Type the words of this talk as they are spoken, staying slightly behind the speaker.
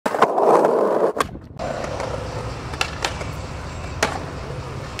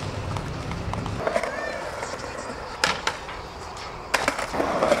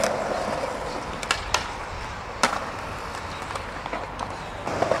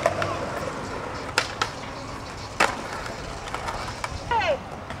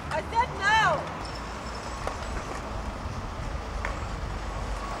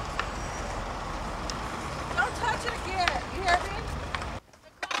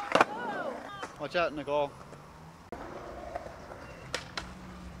Watch out, Nicole.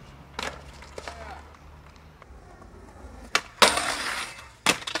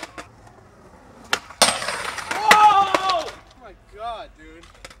 Oh my god, dude.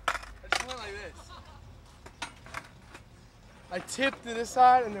 I just went like this. I tipped to this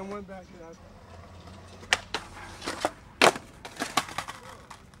side and then went back to that side.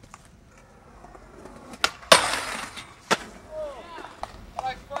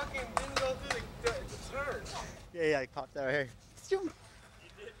 I fucking didn't go through the turn. Yeah, I popped that right here. You did,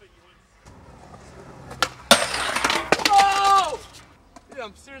 but you went. Oh! Dude,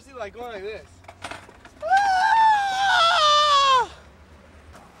 I'm seriously like going like this.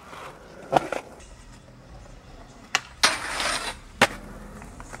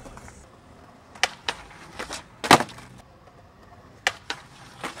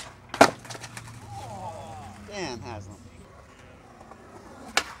 Damn, Haslam.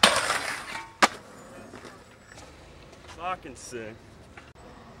 Fucking sick.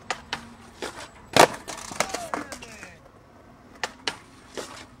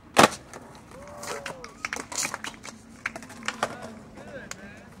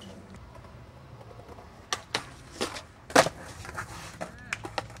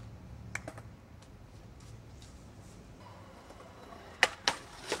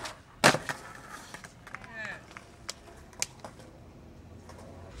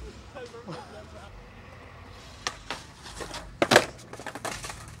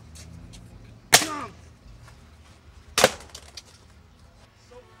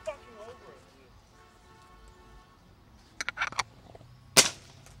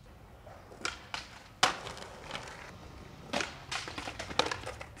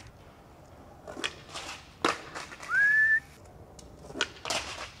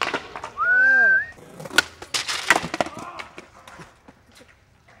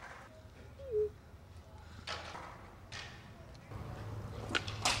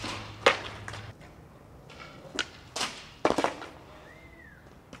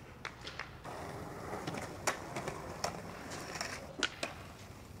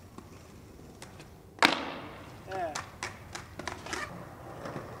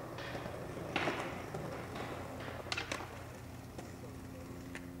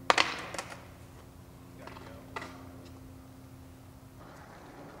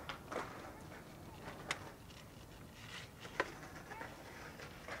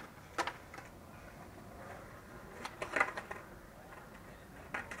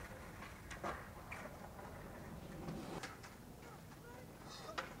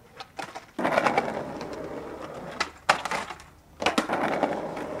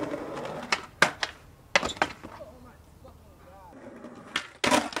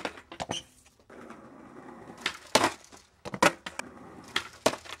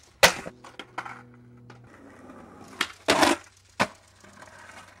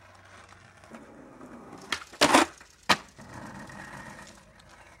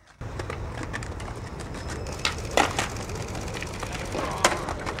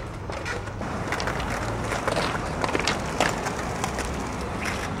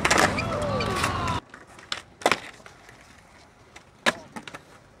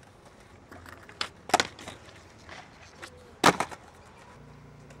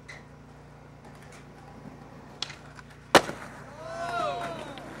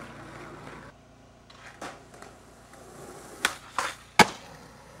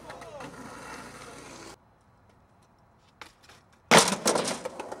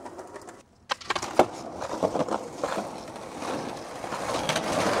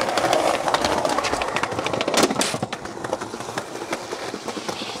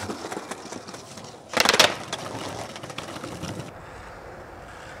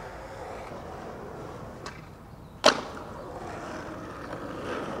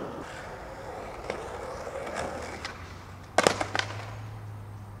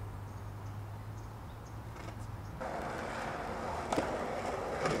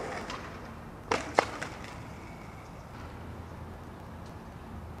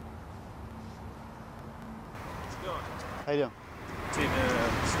 How you doing?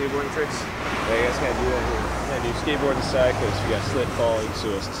 Skateboarding tricks. Yeah, you guys can't do that here. You can't do skateboard inside because if you got slip, fall, you can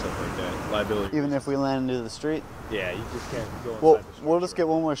sue us and stuff like that. Liability. Even if we land into the street? Yeah, you just can't go inside Well, the street. we'll just get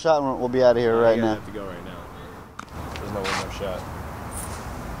one more shot and we'll be out of here right now. You have to go right now. There's no one more shot.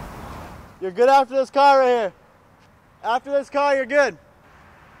 You're good after this car right here. After this car, you're good.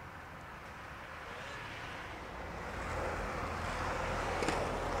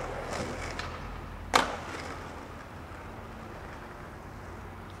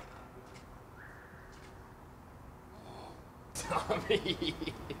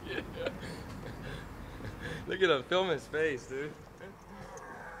 Look at him, film his face, dude.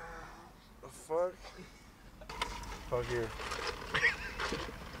 The fuck? Fuck you.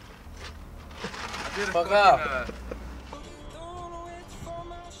 Fuck up.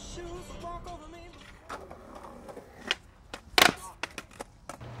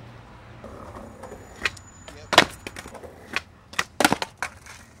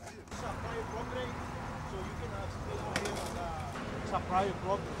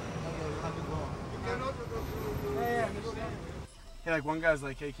 Hey, like one guy's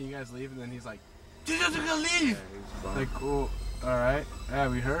like, hey, can you guys leave? And then he's like, you guys are gonna leave! Yeah, like, cool, alright. Yeah,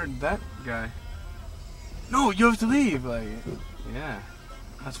 we heard that guy. No, you have to leave! Like, yeah.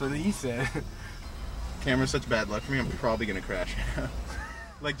 That's what he said. Camera's such bad luck for me, I'm probably gonna crash.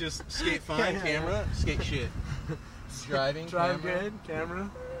 Like, just skate fine, camera, skate shit. Driving, Drive camera. good,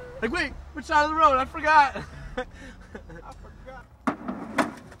 camera. Like, wait, which side of the road? I forgot! I forgot.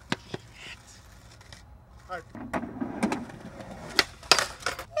 Alright.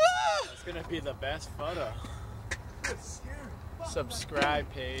 It's gonna be the best photo.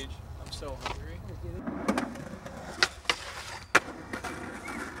 Subscribe page. I'm so hungry.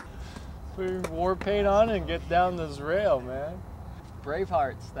 Put your war paint on and get down this rail, man.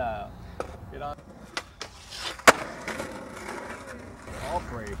 Braveheart style. Get on. All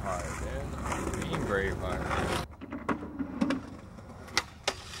Braveheart, man. Being Braveheart.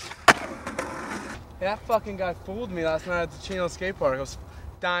 Hey, that fucking guy fooled me last night at the Chino skate park. I was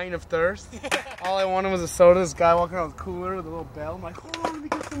dying of thirst. All I wanted was a soda. This guy walking around with a cooler with a little bell. I'm like, hold on, let me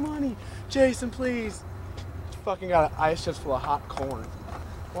get some money. Jason, please. Fucking got an ice chest full of hot corn.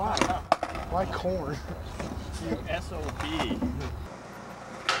 Why? Why corn? You SOB.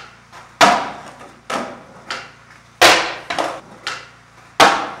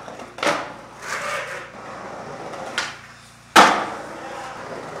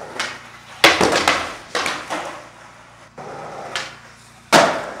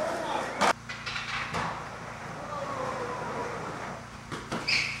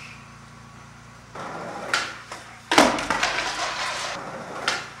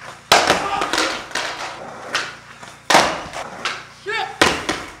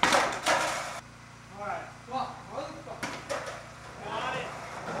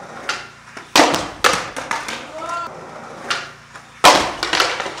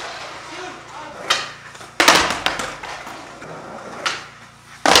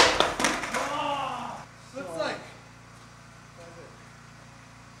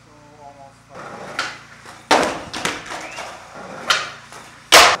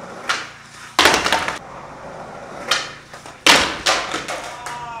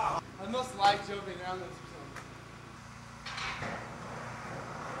 Jumping around this or something.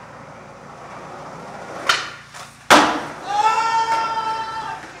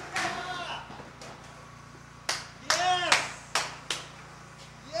 Yes!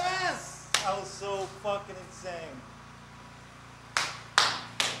 Yes! That was so fucking insane.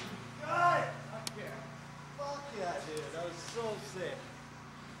 God! Fuck yeah, dude. That was so sick.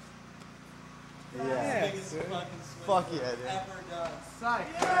 Yeah. Biggest fucking swing Fuck yeah, dude. ever done. Psych.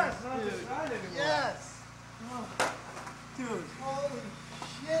 Yes, not dude. just right anymore. Yes! Dude, holy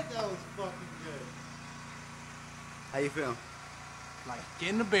shit, that was fucking good. How you feel? Like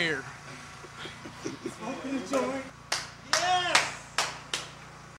getting a beer. Smoking a joint.